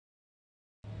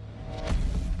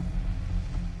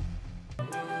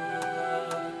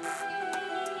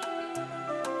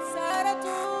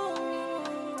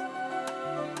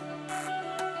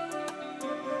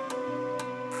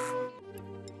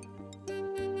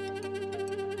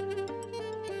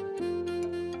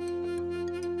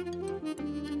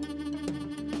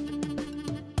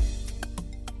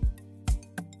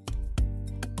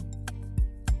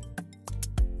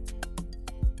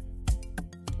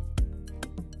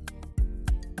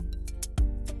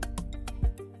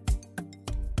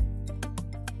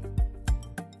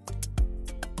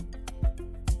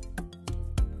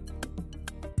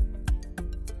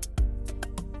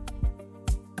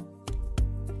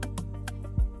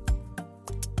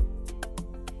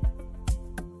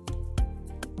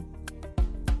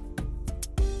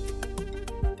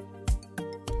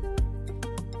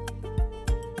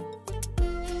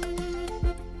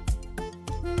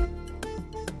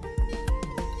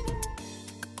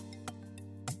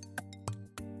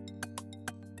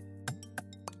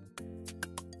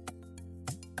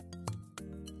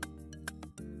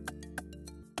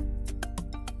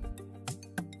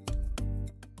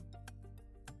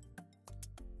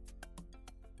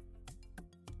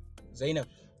Zainab.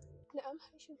 Na'am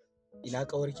Hashim. Ina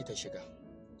ƙawarki ta shiga.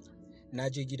 Na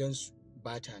je gidansu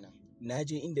ba ta nan. Na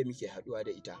je inda muke haɗuwa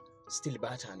da ita still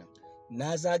ba ta nan.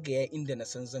 Na zagaya inda na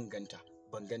san zan ganta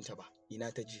ban ganta ba.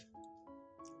 Ina ta je?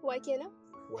 Wa kenan?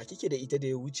 Wa kike da ita da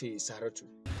ya wuce Saratu?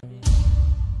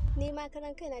 Ni ma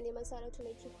karan kaina neman Saratu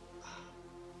nake.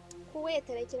 Ko wayar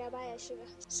ta na kira baya shiga.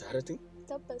 Saratu?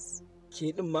 Tabbas.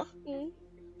 Ke din ma?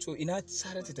 To ina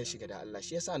Saratu ta shiga da Allah,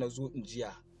 shi yasa na zo in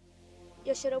jiya.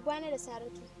 Yaushe rabuwa na da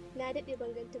Saratu? Na daɗe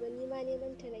ban ganta ba, ni ma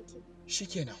neman ta nake.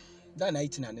 Shikenan. Da na yi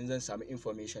tunanin zan samu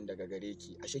information daga gare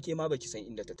ki, ashe ke ma baki san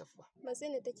inda ta tafi ba. Ba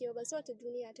sai da take ba, sai wata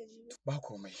duniya ta ji. Ba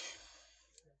komai.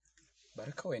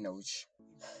 Bari kawai na wuce.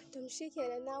 Tam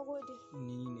shikenan, nagode.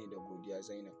 Ni ne da godiya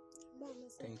Zainab. Ba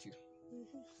masa. Thank you.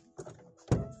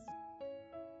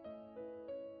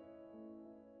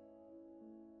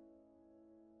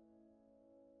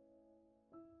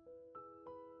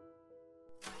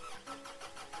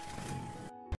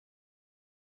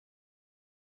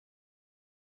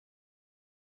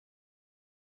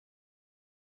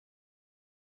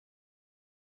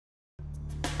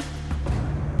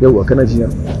 Yauwa kana jina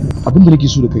abin da nake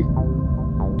so da kai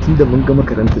tunda mun ga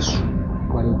makarantar su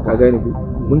ka gane ko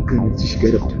mun karanci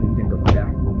shiga da fitar gidan gaba daya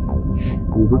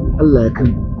gobe Allah ya kan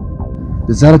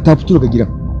da zarar ta fito daga gidan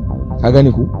ka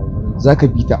gane ko zaka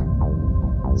bi ta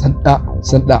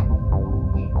sanda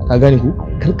ka gane ko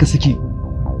kar ka sake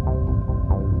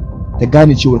ta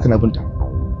gane cewa kana binta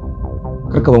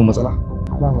kar ka ba mu matsala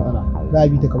ba matsala za a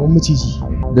bi ta kamar maciji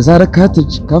da zarar ka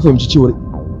fahimci cewa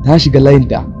ta shiga layin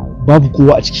da babu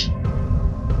kowa a ciki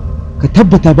ka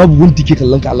tabbata babu wanda ke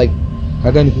kallon ka a layin ka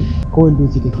gane ko kawai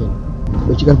doki take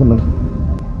dauki karfin nan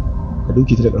ka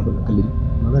dauke ta da karfin nan kallon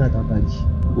magana ta fari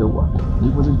yawa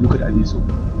ni ba zan biyo ka da abin so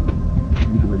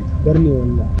ni gaba da bar ne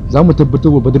wallahi za mu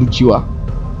tabbatar wa badar cewa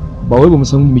ba wai ba mu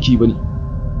san miki bane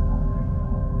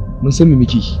mun san me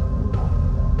miki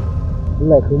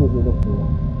Allah ya kai mu gobe kowa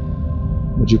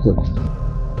mu je ko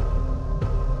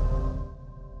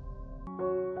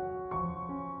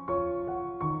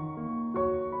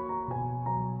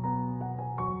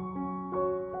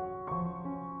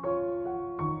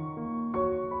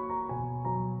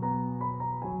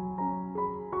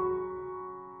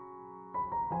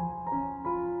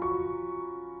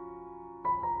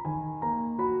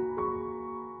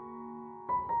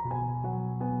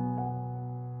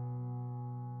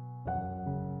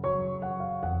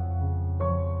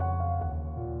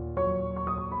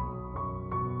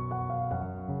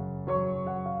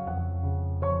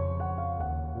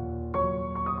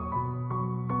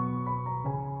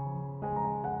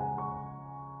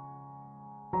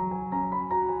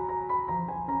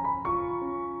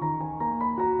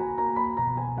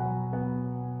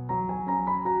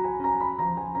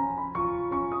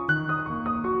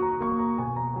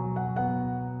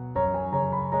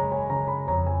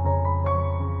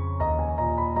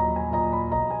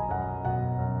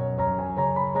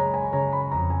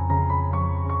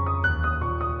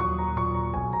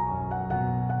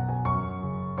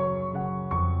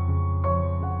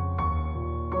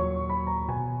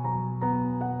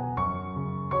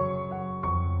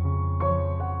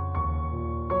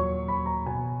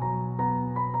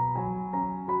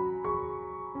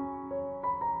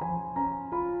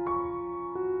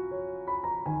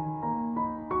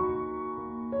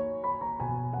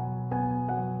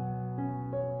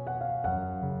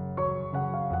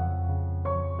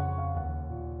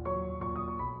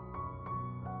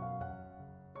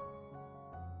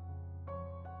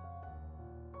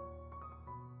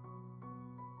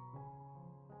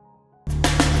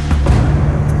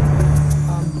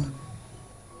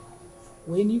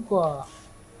wai ni kuwa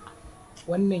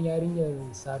wannan yarinyar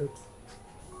Saratu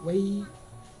wai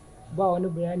ba wani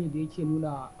bayani da yake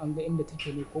nuna an ga inda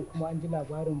take ne ko kuma an ji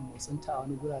labarin motsinta a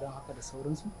wani guraren haka da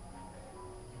sauransu?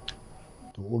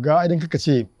 To ga idan kaka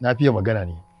ce na fiye magana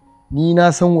ne, ni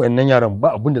na san wayannan yaran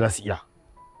ba abin da za su iya.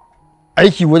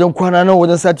 Aiki wajen kwana nawa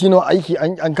wajen sati nawa aiki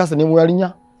an kasa nemo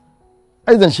yarinya?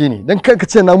 Ai zance ne dan kar ka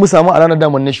ce na musa ma a ranar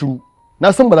daman na shiru.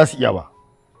 Na san ba za su iya ba.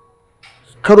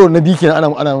 Karo na biyu kenan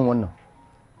ana min wannan.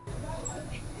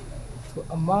 To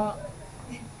amma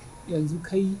yanzu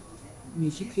kai me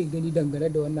kike gani dangane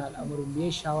da wannan al'amarin,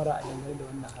 me shawara a dangane da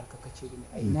wannan harka kake gani?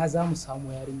 Ai na za mu samu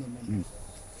yarinyar nan.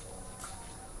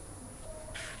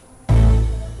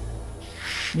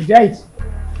 Mujahid!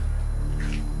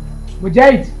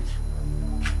 Mujahid!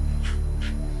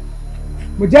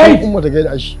 Mujahid! Umma ta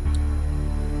gaida shi.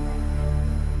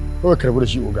 Kawai karbi da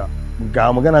shi oga.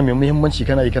 Ga magana mai muhimmanci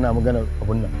kana yi kana magana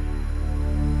abun nan.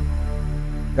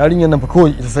 Yarinyar nan fa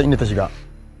kawai ita san inda ta shiga.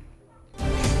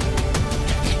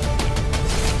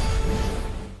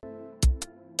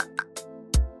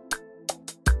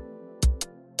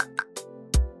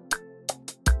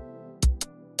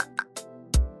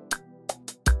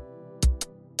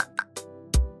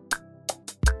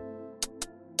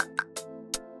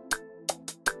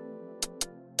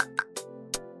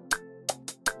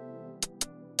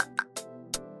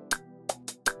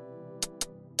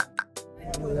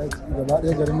 gaba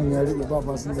ɗaya garin nan ya riƙe ba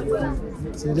fasin da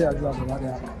sai dai addu'a gaba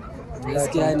ɗaya.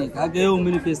 Gaskiya ne, kaga yau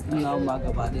manifest din namu ma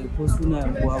gaba ɗaya ko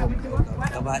sunayen kowa ba mu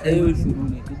ɗauka gaba ɗaya yau shiru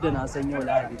ne duk da na san yau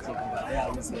lahadi ce gaba ɗaya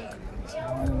abin sai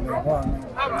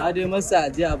na dai masa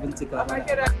aje a bincika ba.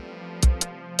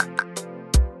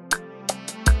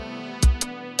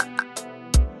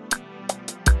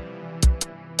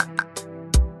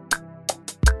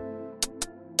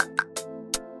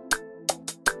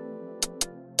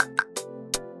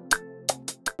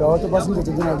 Ga wata fasinja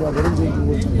ta gina zuwa garin zai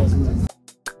dubo wancan fasinja.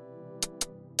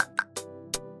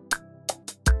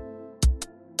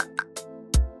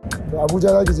 To Abuja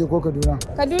za ki je ko Kaduna?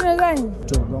 Kaduna za ni.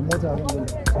 To ga mota a nan.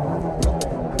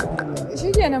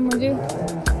 Shikenan mu je.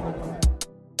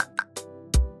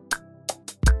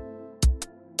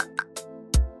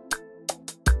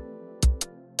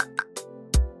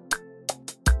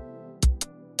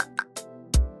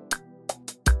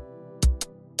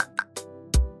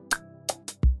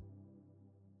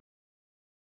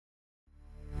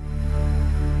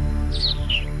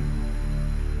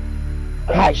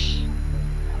 Kash.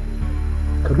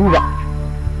 Ka duba,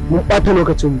 mun ɓata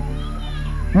lokacinmu,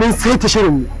 mun saita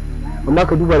shirinmu, amma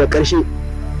ka duba da ƙarshe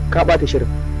ka ɓata shirin.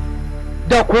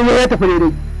 Da komai ya tafi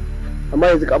daidai, amma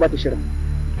yanzu ka ɓata shirin.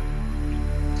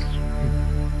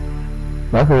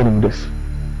 Ba ka yi Mudas.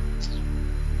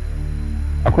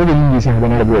 Akwai dalilin da sai ka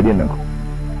gana da buwaɗiyan nan.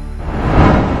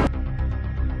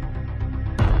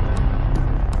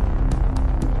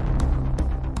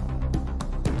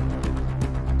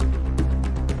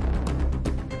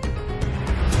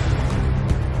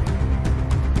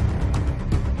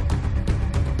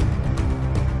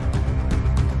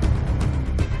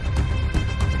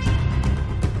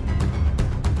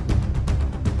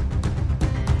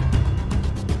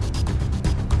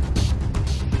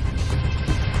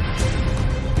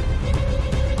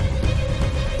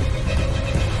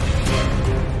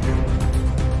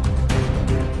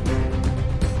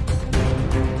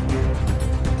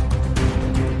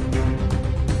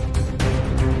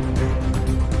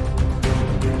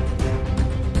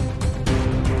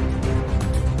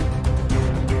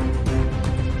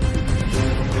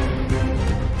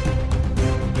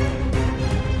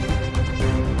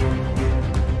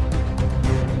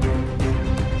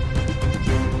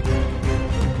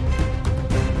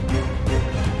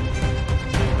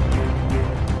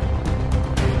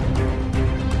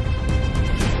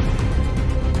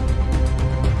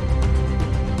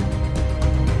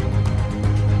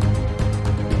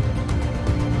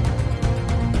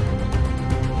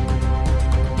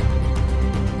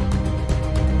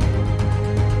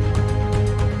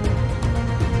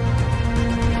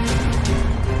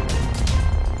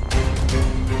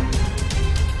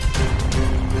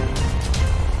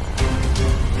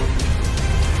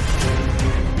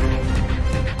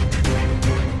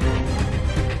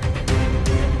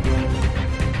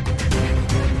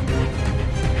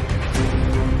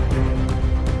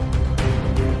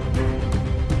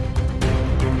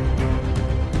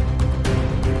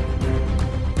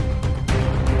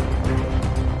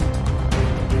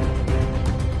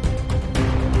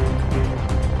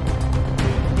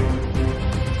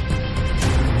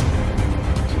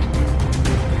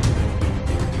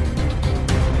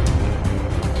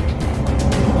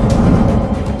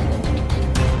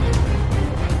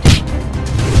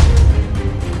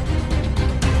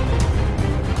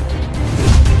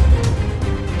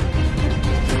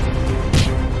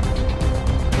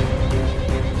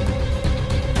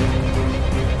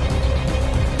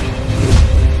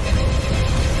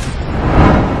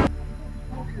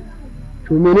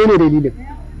 To menene dalilin?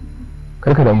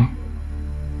 Karka damu.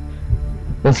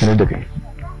 Zan sanar da kai.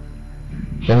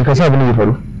 Yanzu ka sa abin da ya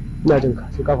faru? Ina jin ka,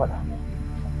 sai ka faɗa.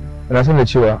 Na san da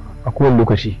cewa a kowane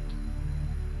lokaci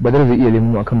Badar zai iya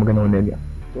nemo akan magana wannan ne.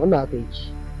 To wannan haka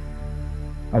yake.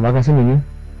 Amma ka san me?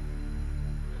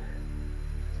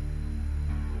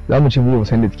 Za mu ce mu ba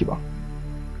san da take ba.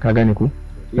 Ka gane ko?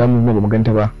 Za mu ba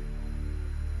maganta ba.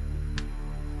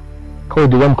 Kawai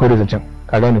da za mu kawo da zancen.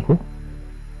 Ka gane ko?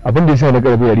 Abin da ya sa na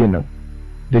karbi yariyan nan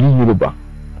dalili ne ba,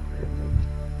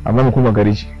 amma mu kuma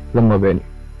gare shi zan ma bayani.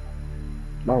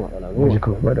 Ba matsala, mu je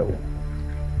kawai ba da ku.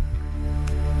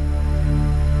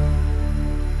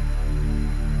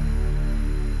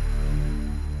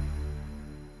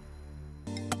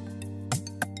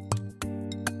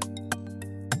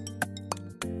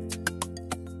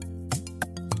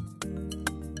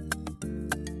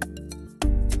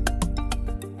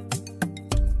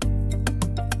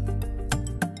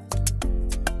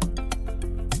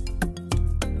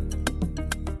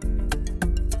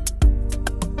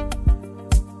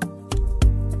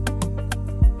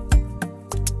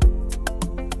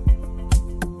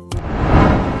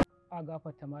 a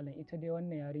gafarta malam, ita dai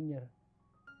wannan yarinyar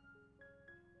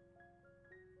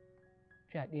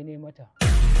fyaɗe ne mata.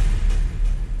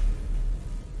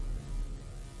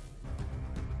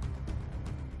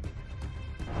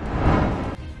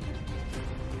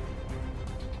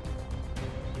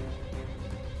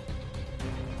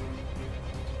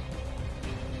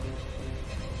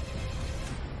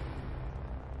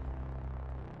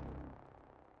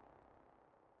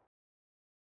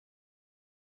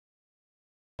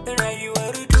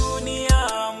 Rayuwar duniya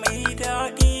mai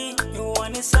daɗi,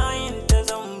 wani sa'in ta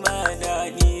zamba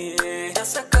daɗi, ta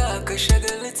saka ka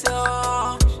shagalta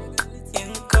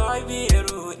in ka biya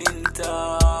ruɗinta,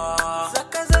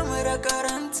 zaka zama da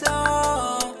karanta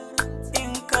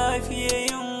in ka fiye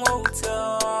yin wauta,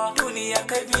 duniya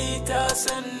ka bi ta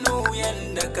sannu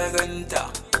yanda ka ganta,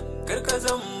 kar ka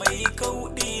zama mai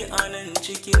kauɗi a nan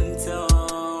cikinta,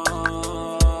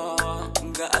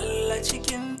 ga Allah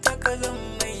cikinta ka zama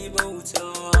bauta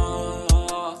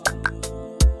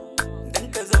dan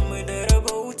ka zama da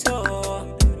rabauta,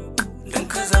 dan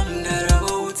ka zama da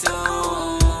rabauta.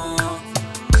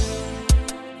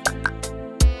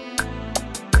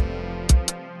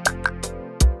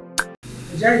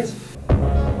 Mujahid,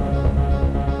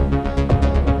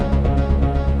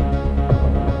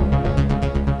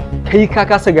 kai ka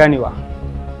kasa ganewa,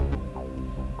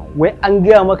 wai an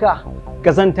gaya maka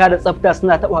kazanta da tsafta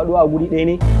suna taɓa haɗuwa a guri ɗaya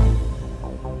ne?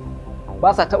 Ba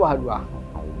sa taɓa haɗuwa.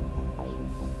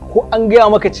 Ko an gaya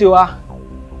maka cewa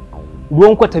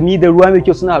ruwan kwatami da ruwa mai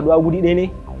kyau suna haɗuwa guri ɗaya ne?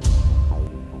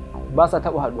 Ba sa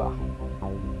taɓa haɗuwa.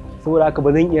 Saboda haka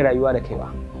ba zan iya rayuwa da kai ba.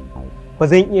 Ba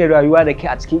zan iya rayuwa da kai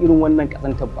a cikin irin wannan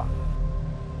ƙazantar ba.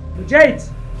 Mujahid,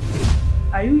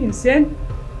 are you insane?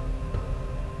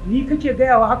 Ni kake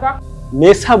gayawa haka? Me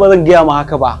yasa ba zan gaya ma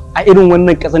haka ba a irin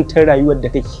wannan ƙazantar rayuwar da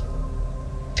kake?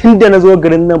 Tun da na zo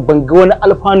garin nan ban ga wani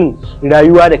alfanun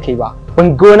rayuwa da kai ba.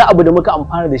 Ban ga wani abu da muka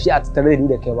amfana da shi a tattare da ni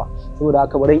da kai ba, saboda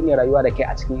haka ba zan iya rayuwa da kai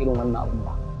a cikin irin wannan abu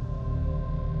ba.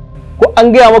 Ko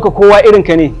an gaya maka kowa irin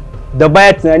ka ne da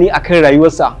baya tunani akan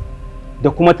rayuwarsa da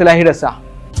kuma ta lahirarsa.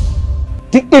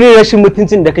 Duk irin rashin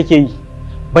mutuncin da kake yi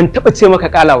ban taɓa ce maka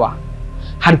ƙala ba,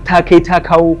 har ta kai ta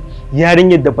kawo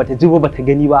yarinyar da bata ji ba bata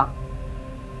gani ba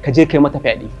ka je kai mata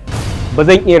fyaɗe. Ba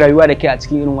zan iya rayuwa da kai a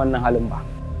cikin irin wannan halin ba.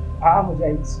 A'a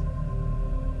Mujahid,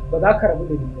 ba za ka rabu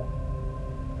da ni ba.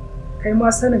 Kai ma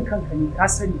sanin kanka ne ka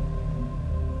sani.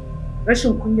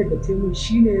 Rashin kunyar da ta min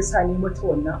shi ne ya sa ni mata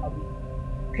wannan abu.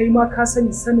 Kai ma ka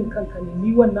sani sanin kanka ne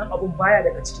ni wannan abun baya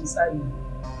daga cikin tsari ne.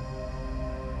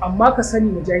 Amma ka sani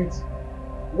Mujahid,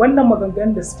 wannan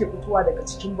maganganun da suke fitowa daga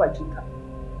cikin bakinka,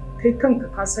 kai kanka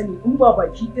ka sani in ba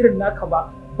baki irin naka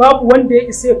ba, babu wanda ya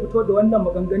isa ya fito da wannan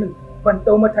maganganun ban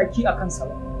ɗau mataki a kansa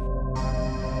ba.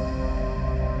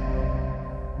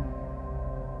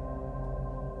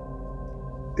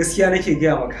 Gaskiya nake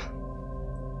gaya maka,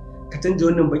 ka canja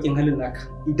wannan bakin halin naka.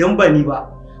 Idan ba ni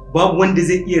ba, babu wanda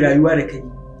zai iya rayuwa da kai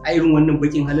a irin wannan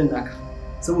bakin halin naka.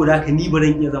 Saboda haka ni ba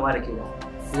zan iya zama da kai ba.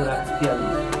 Saboda haka tafiya ne.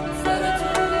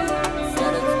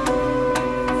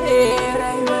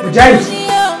 Mujahid!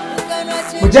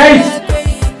 Mujahid!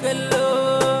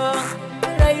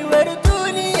 Rayuwar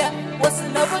duniya wasu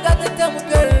na buga ta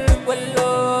tamkar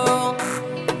kwallo,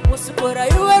 wasu ko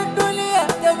rayuwar duniya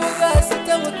ta buga su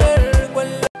tamkar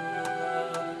kwallo.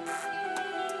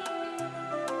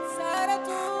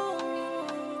 Saratu.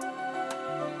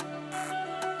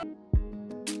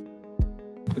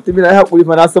 Mutumin ai haƙuri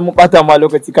fa, na san mun ɓata ma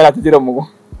lokaci kana ta jiran mu.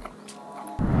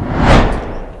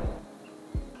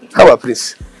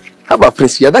 Haba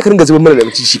Prince, ya za ka ringa zubar mana da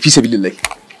mutunci fi sabilillahi.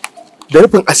 Da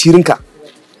rufin asirinka,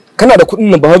 kana da kuɗin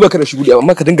nan ba wai ka da shugudi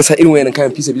amma ka dinga sa irin wayannan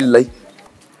kayan fi sabilillahi.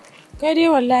 Kai dai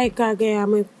wallahi ka gaya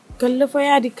mai kalli fa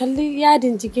kalli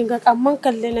yadin jikin ka amma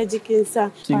kalli na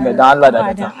jikinsa. Kin ga dan Allah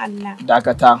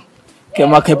dakata. Kai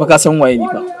ma kai fa ka san waye ni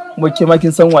fa. Mu ke ma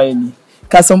kin san waye ni.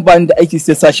 Ka san ba ni da aiki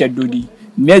sai sa shaddodi.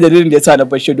 Me dalilin da yasa na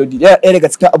bar shaddodi? Ɗaya daga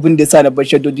cikin abin da yasa na bar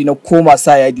shaddodi na koma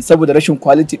sa yadi saboda rashin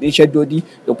quality ɗin shaddodi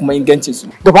da kuma ingancin su.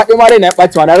 Gaba ɗaya ma raina ya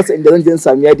ɓaci, ma na rasa inda zan je in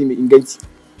samu yadi mai inganci.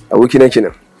 Abokina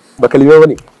kenan. Ba kalma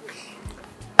bane.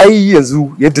 Ai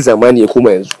yanzu yadda zamani ya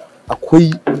koma yanzu,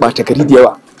 akwai ɓata gari da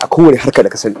yawa a kowane harka da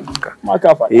ka sani. Ma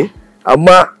ka faɗa.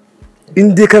 Amma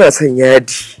in dai kana son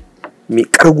yadi mai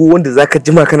kargo wanda zaka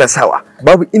jima kana sawa,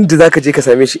 babu inda zaka je ka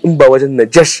same shi in ba wajen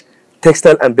Najash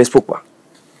Textile and Bespoke ba.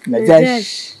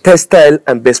 Najash Textile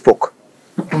and Bespoke.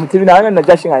 Mutum na wannan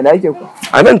Najash a ina yake ku?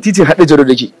 A nan titin haɗe jaro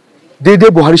da ke.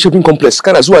 Daidai Buhari Shopping Complex,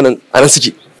 kana zuwa nan a nan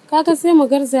suke. Kaga sai mu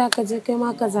garzaya ka je kai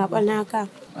ma ka zaɓa naka.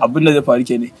 Abin da zai faru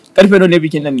ke ne. Karfe nawa ne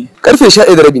bikin nan ne? Karfe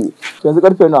 11:30 ne. Yanzu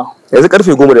karfe nawa? Yanzu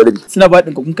karfe 10:30. Suna ba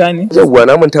ɗinka kun kaya ne? Yawwa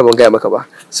na manta ban gaya maka ba.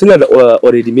 Suna da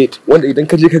already made wanda idan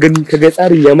ka je ka gani ka ga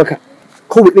tsarin ya maka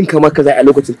kawai ɗinka maka za a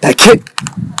lokacin take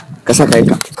ka sa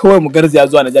kayanka. Kawai mu garzaya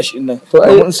zuwa na jashi ɗin nan. To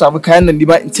ai in samu kayan nan ni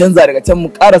ma in canza daga can mu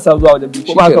ƙarasa zuwa wajen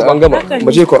biki. Ba haka ba an gama.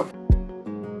 Mu je kuwa.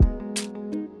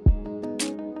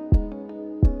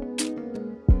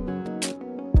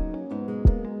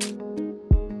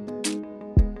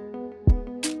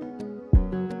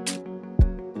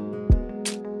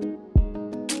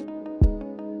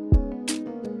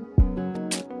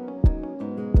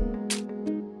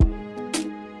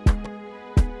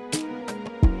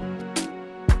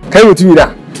 Kai mutumi na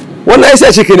wannan ai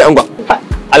sai ce kai ne angon.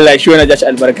 Allah ya shi wani jashi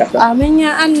albarka. Amin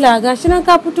ya Allah gashi nan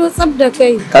ka fito tsab da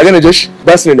kai. Ka ga na Josh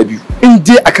ba su ne na biyu. In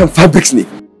dai akan fabrics ne.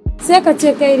 Sai ka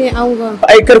ce kai ne angon.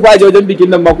 Ai karfa aje wajen bikin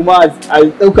nan ma kuma a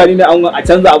dauka ni ne angon a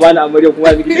canza a bani amarya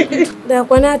kuma biki. Da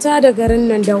kwanata da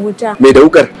garin nan da wuta. Mai da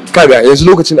wukar. Kaga yanzu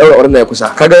lokacin daura auren nan ya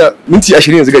kusa. Kaga minti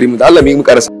 20 yanzu gari mu da Allah mu yi mu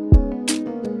karasa.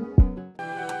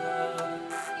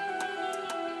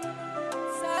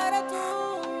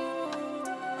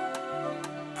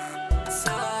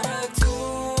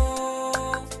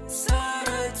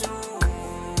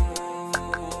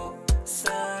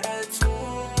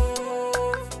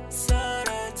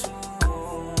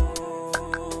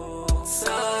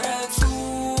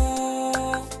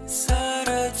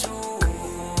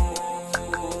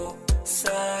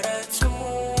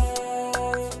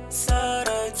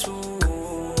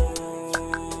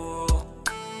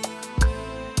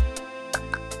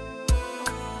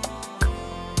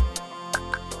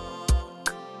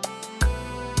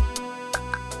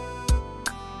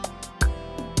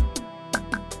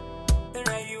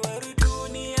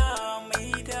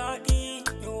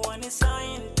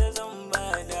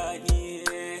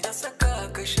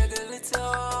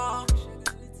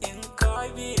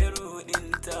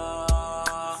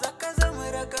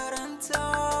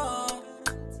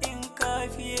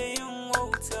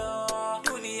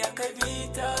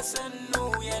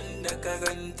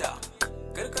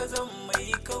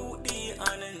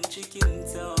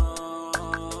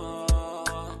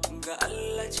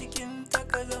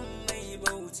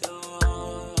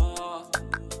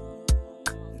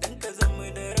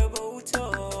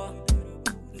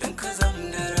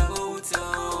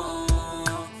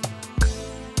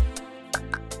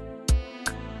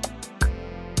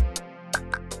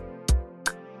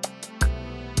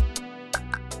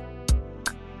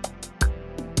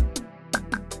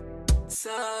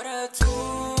 Saratu,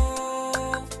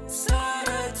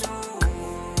 Saratu,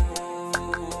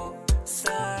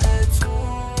 Saratu,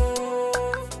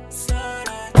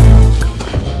 Saratu.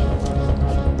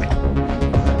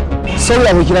 Sauri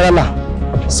abokina Allah,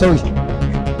 sauri.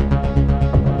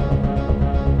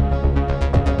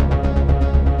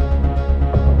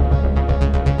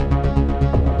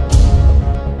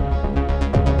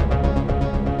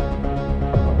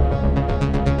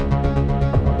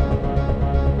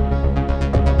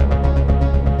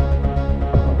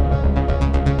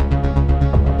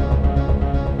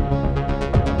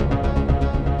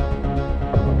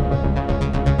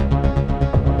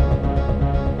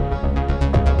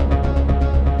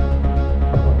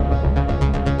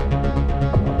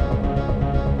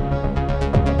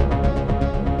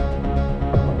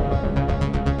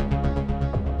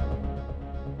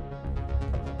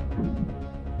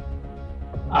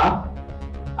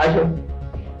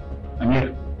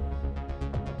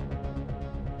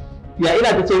 Ya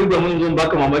ina ta sauri domin zo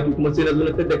baka mamaki kuma sai na zo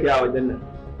na tada kai a wajen nan.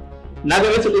 Na ga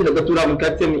message din da ka tura mun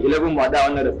ka ce min 11 mu da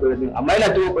wannan restaurant din amma ina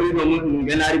ta kokari domin in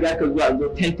ga na riga ka zuwa zo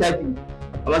 10:30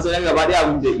 amma sai gaba daya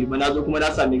abin da yi ba na zo kuma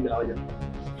na same ka a wajen.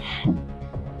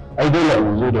 Ai dole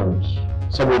in zo da wuri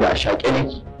saboda a shaƙe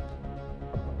nake.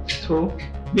 To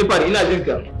ni fa ina jin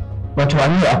ka. Wato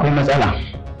Amir akwai matsala.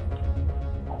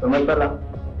 Akwai matsala.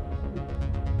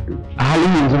 A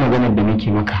halin yanzu maganar da nake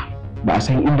maka ba a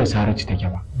san inda Saratu take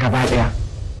ba gaba daya.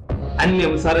 An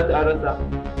nemi Saratu an rasa.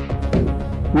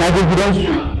 Na je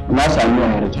gidansu na sami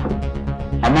yayarta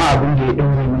amma abin da ya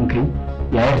daure min kai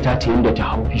yayarta ta yanda ta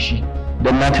hau fishi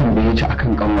dan na tambaye ta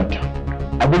akan kanwarta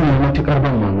abin ne matukar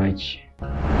ban mamaki.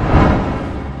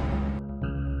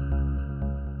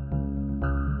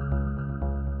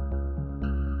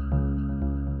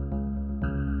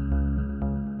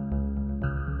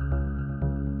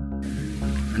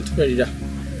 Farida,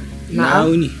 na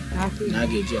wuni, na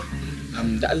gajiya.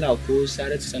 Da Allah ko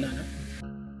Saratu sana nan?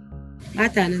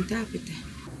 Bata nan ta fita.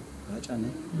 Bata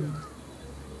nan?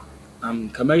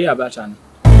 Kamar ya bata nan?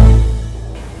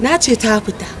 Na ce ta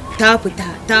fita, ta fita,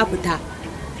 ta fita.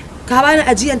 Ka bani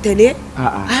ajiyanta ne?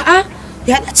 A'a.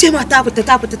 Ya ce ma ta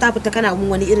fita kana mun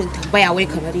wani irin tambaya wai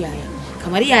kamar yaya.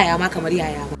 Kamar yaya ma.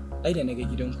 Ai da naga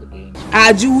gidanku ɗaya ne. A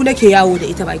ajihu nake yawo da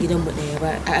ita ba gidanmu ɗaya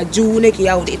ba. A ajihu nake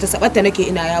yawo da ita, sabatta nake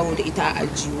ina yawo da ita a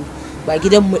ajihu. Ba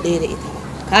gidanmu ɗaya da ita ba.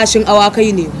 Kashin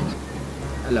awakai ne mu.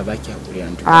 Allah baki hakuri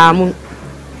an tuka. Amin.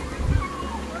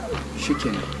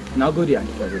 Shikenan. Nagode an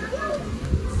tuka.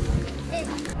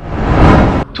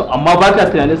 To amma ba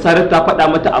ka tunanin Saratu ta faɗa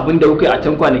mata abin da kuka yi a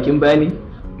can kwanakin bayani?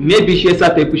 Maybe shi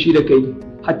yasa ta yi fushi da kai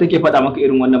har take faɗa maka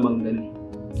irin wannan maganganun.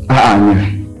 A'a Amir,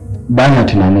 ba na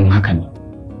tunanin haka ne.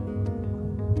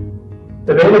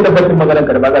 Daga yadda tabbatin maganar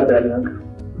ka da ba ka tunanin haka.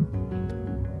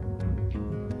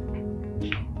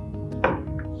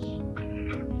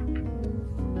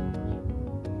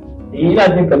 Ina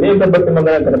jin ka me tabbatin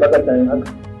maganar ka da ba ka tunanin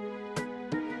haka.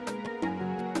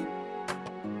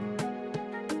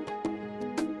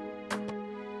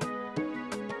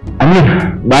 Amir,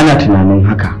 ba na tunanin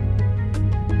haka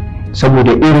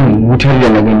saboda irin wutar da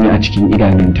na gani a cikin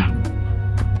idanunta.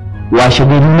 Washe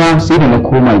gari ma sai da na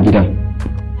koma gidan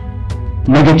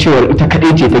na ga cewar ita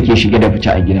kaɗai ce take shige da fice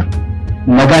a gidan.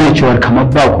 Na gane cewar kamar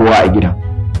ba kowa a gidan.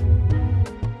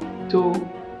 To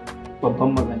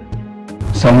babban magana.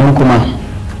 Sannan kuma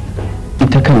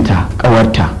ita kanta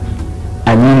ƙawarta,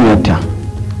 aminiyarta,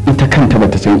 ita kanta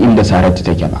bata san inda Saratu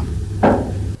take ba.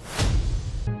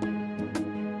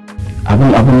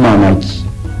 Abin mamaki.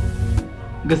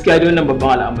 Gaskiya dai wannan babban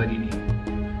al'amari ne.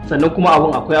 Sannan kuma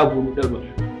abin akwai abu rudarwa.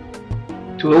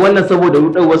 To wannan saboda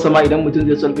rudarwar sama idan mutum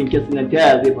zai solving case nan ta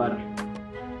yaya zai fara?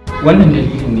 Wannan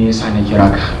dalilin ne yasa na kira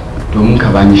ka domin ka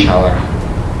bani shawara.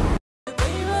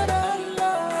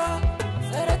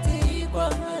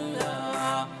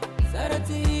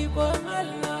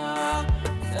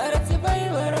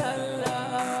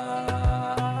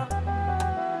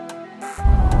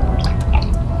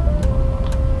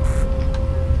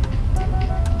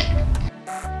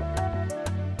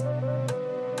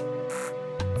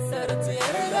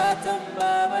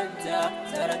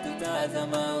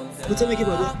 Kuta nake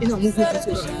ba ina mugun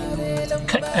tsoro.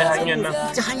 Kai hanyar nan.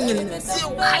 Ta hanyar nan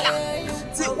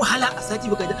zai wahala a sati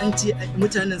baka da an ce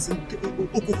mutanen sun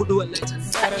 3-4 wallahi.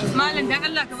 Malam dan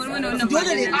Allah ka bar mana wannan.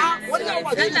 Dole ne a wannan ba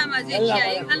Allah ma zai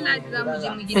kiyaye Allah za mu je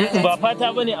mu gida. Ba fata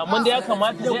bane amma da ya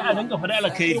kamata dai a rinka fada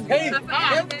alkhairi.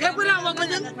 Kai kuna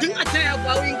maganin tun a taya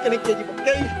kwayoyin ka nake ji ba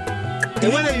kai. Da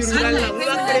wannan yuru Allah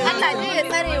ne ya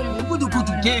tsare mu. Gudu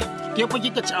ke fa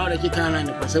kika ci aure kika hana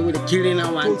ni fa saboda kin rena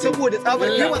ma. Saboda tsabar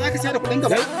kai ba za ka sayar da kuɗin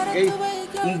gaba. Kai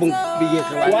in bin bige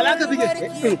ka ba. Wala ka bige.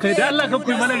 Kai da Allah ka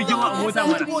kuyi mana rigima a mota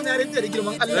mana. Mutum na rinta da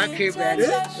girman Allah. Za ka yi bayani.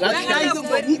 Za ka yi zan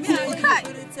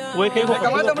wai kai ko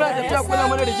kamata muna tafiya kuna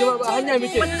mana rigima ba hanya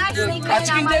muke. A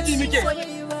cikin jeji muke.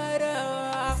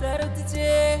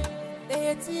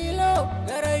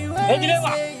 Hey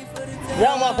direba.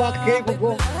 Ya ma fa kai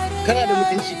ko kana da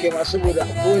mutunci kai ma saboda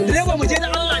direba mu je da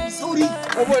Allah ni sauri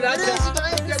saboda haka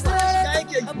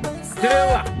yake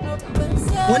direba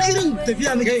wani irin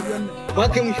tafiya muke wannan ba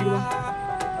kai mu shiru ba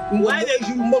wai da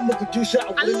shiru ban muku tushe a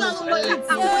gurin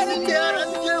Allah ne yara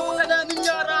suke wadannan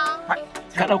yara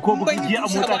ka dauko bugi a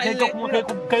mota kai ka kuma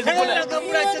kai ka kula ka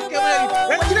mura cin kai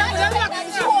mai kira da Allah ka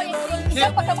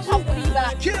ta hakuri ba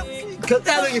ka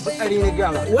tsaya yi fitsari ne ga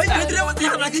wai ka direba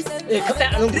tsaya ba kai ka tsaya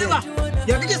nan direba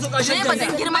ya kake so kashin ta ne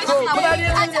girma shi na wani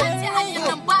an ce hanyar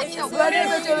nan ba kyau ba ne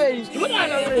ta ce bai muna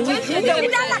nan da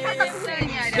Allah ka ka tura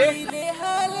ni shine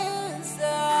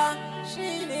halinsa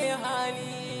shine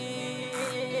hali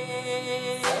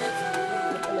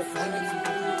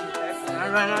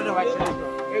rana da wace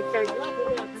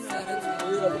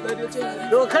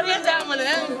dokar yadda amala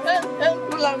yan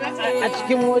kula a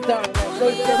cikin mota ka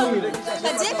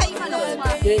je ka yi mana kuma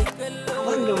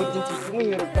wanda mutunci mun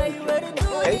yi rubuta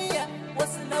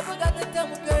wasu na buga ta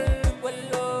tamkar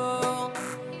kwallo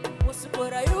wasu ko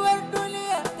rayuwar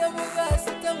duniya ta buga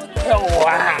su tamkar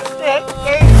yawa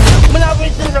muna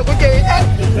bincin da kuke yi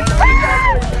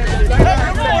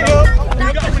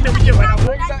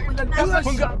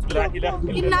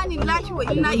inna lillahi wa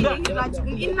inna ilaihi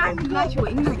raji'un inna lillahi wa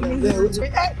inna ilaihi raji'un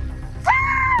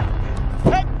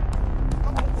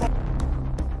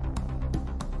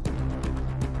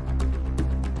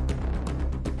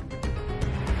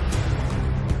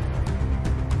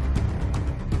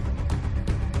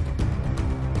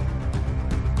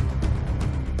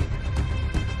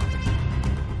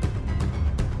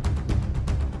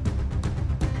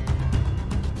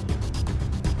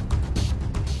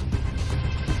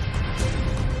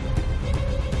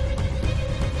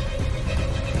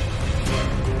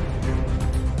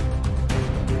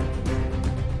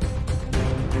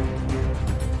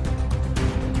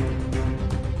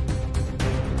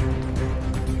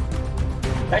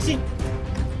tashi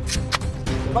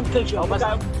ban kai shi a masa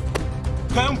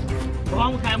kayan ba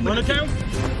mu kayan wani kayan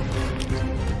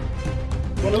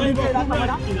wani ba ku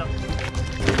mana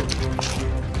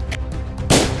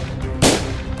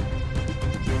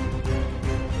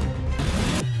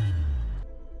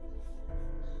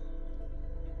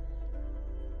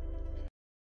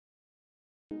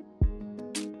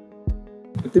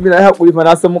Mutum na haƙuri fa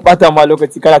na san mun ɓata ma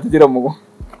lokaci kana ta jiran mu.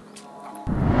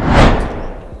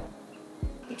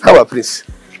 Haba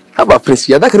Prince,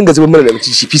 ya za ka ringa zubar mana da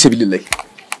mutunci fi sabilillahi.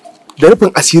 Da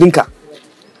rufin asirinka,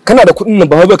 kana da kuɗin nan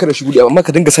ba wai ka da shugudi amma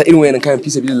ka dinga sa irin wayannan kayan fi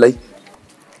sabilillahi.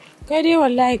 Kai dai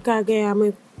wallahi ka gaya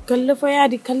mai kalli fa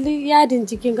kalli yadin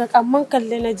jikin ka amma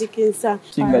kalli na jikinsa.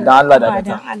 Kin ga dan Allah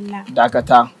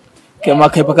dakata. Kai ma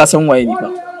kai fa ka san waye ni fa.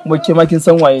 Mu ke ma kin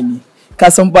san waye ni. Ka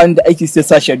san ba ni da aiki sai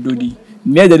sa shaddodi.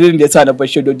 Me dalilin da yasa na bar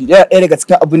shaddodi? Ɗaya daga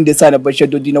cikin abin da yasa na bar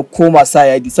shaddodi na koma sa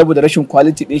yadi saboda rashin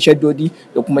quality ɗin shaddodi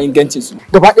da kuma ingancin su.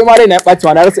 Gaba ɗaya ma raina ya ɓaci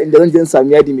ma na rasa inda zan je in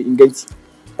sami yadi mai inganci.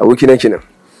 Aboki nan kenan.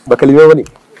 Ba kalme bane.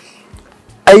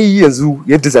 Ai yanzu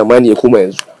yadda zamani ya koma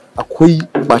yanzu akwai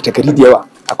bata gari da yawa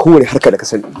a kowane harka da ka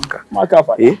sani. Ma ka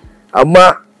faɗa.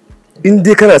 Amma in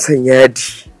dai kana son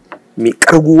yadi mai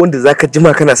kargo wanda zaka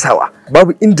jima kana sawa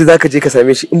babu inda zaka je ka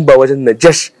same shi in ba wajen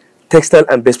Najash Textile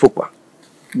and Bespoke ba.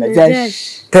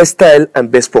 Najash Textile and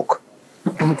Bespoke.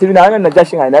 Mutum na nan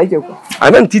Najash a ina yake ku?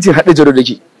 A nan titin haɗe jaro da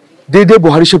ke. Daidai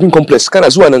Buhari Shopping Complex kana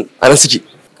zuwa nan a nan suke.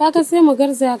 Kaga sai mu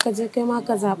garzaya ka je kai ma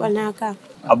ka zaɓa naka.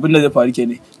 Abin da zai faru ke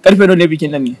ne. Karfe nawa ne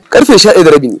bikin nan ne? Karfe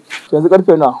 11:30 ne. Yanzu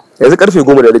karfe nawa? Yanzu karfe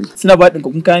 10:30. Suna ba ɗinka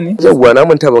kun kaya ne? Yawwa na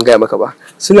manta ban gaya maka ba.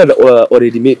 Suna da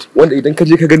already made wanda idan ka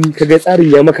je ka gani ka ga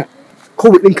tsarin ya maka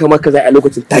kawai ɗinka maka za a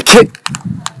lokacin take.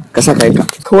 Ka sa kayanka.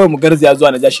 Kawai mu garzaya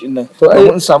zuwa Najash din nan. To ai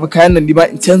mun samu kayan nan ni ba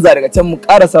in canza daga can mu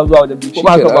karasa zuwa wajen biki. Ko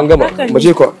ba haka ban gama. Mu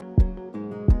je ko.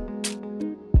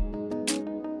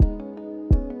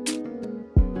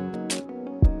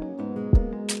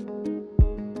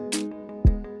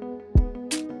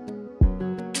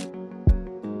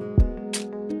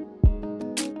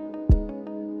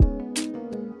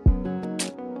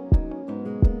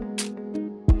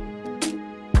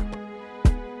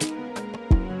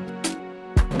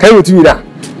 Kai mutumi da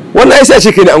wannan ai sai a ce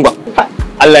kai ne angon.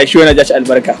 Allah ya shi wani Najash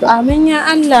albarka. Amin ya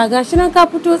Allah gashi nan ka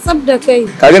fito tsab da kai.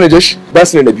 Ka ga Najash ba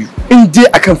su na biyu. In dai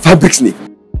akan fabrics ne.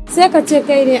 Sai ka ce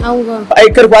kai ne angon. Ai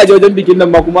karfa aje wajen bikin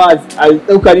nan ma kuma a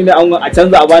dauka ni ne angon a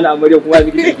canza a bani amarya kuma a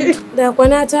bikin. Da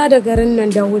kwanata da garin nan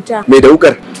da wuta. Mai da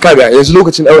wukar. Kaga yanzu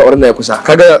lokacin daura auren nan ya kusa.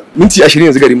 Kaga minti 20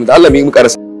 yanzu gari mu da Allah mu yi mu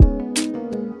karasa.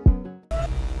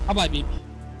 Haba baby.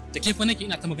 Da ke fa nake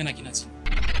ina ta magana kina ci.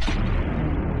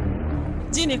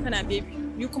 Ji ne kana baby,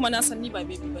 ni kuma na san ni ba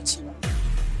baby bace ba.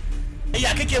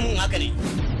 Ya kake mun haka ne?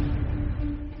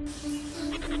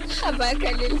 Haba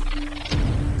Khalil.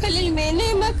 Khalil me ne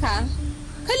maka?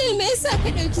 Khalil me yasa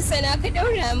ka dauki sana ka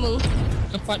daura min?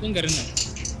 Kan fadin garin nan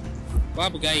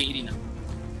babu gaye iri na.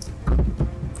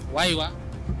 Wayewa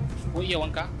ko iya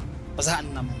wanka ba za a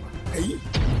nuna min ba. Kai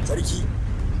sarki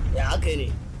ya haka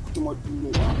ne? Kuma duro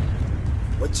ba.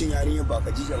 Waccin yarinya ba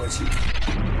Khadija ba ce.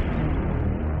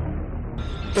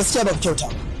 Gaskiya ba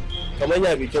kyauta ba. Kamar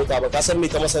ya bi kyauta ba ka san me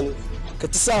ka masa ne? Ka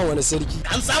ta sa wani sarki.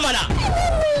 An sa mana.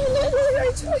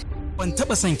 Ban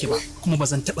taba son ki ba kuma ba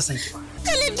zan taba son ki ba.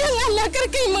 Khalil dan Allah kar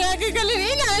kai mun haka Khalil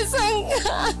ina son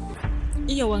ka.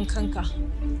 Iya wankanka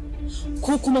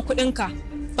ko kuma kuɗinka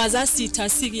ba za su yi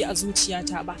tasiri a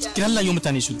zuciyata ba. Ki Allah yau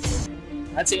mutane su.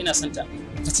 Na ce ina son ta,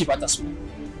 ta ce ba ta so.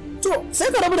 To sai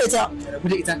ka rabu da ita.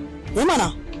 Rabu da ita. Ya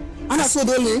mana. Ana so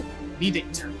dole. Ni da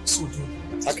ita so dole.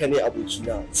 Haka ne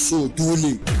abokina so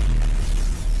dole.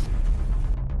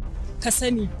 Ka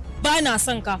sani ba na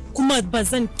son ka kuma ba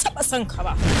zan taɓa son ka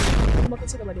ba. Kuma ka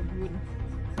ci gaba da biyo ni.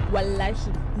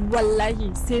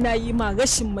 Wallahi sai na yi ma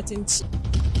rashin mutunci.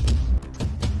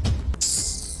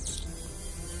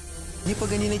 Ni fa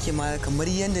gani nake ma kamar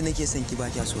yanda nake son ki ba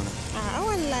kya so na. A'a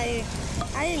wallahi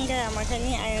ayin gaya maka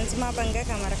ni a yanzu ma ban ga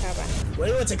kamar ka ba. Wai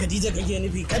wace Khadija kake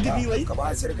nufi? Kadibi wai? Ka ba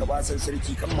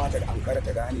sarki kan mata da ankara ta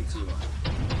gane cewa.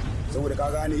 Saboda ka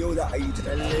gane yau za a yi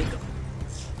ta lalle.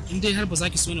 In dai har ba za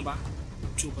ki so ni ba,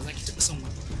 to ba za ki taɓa son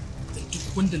wani. Dan duk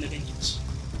wanda na gani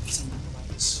ki san na ba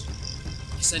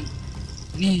ki sani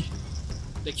ni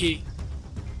da ke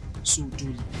so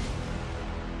dole.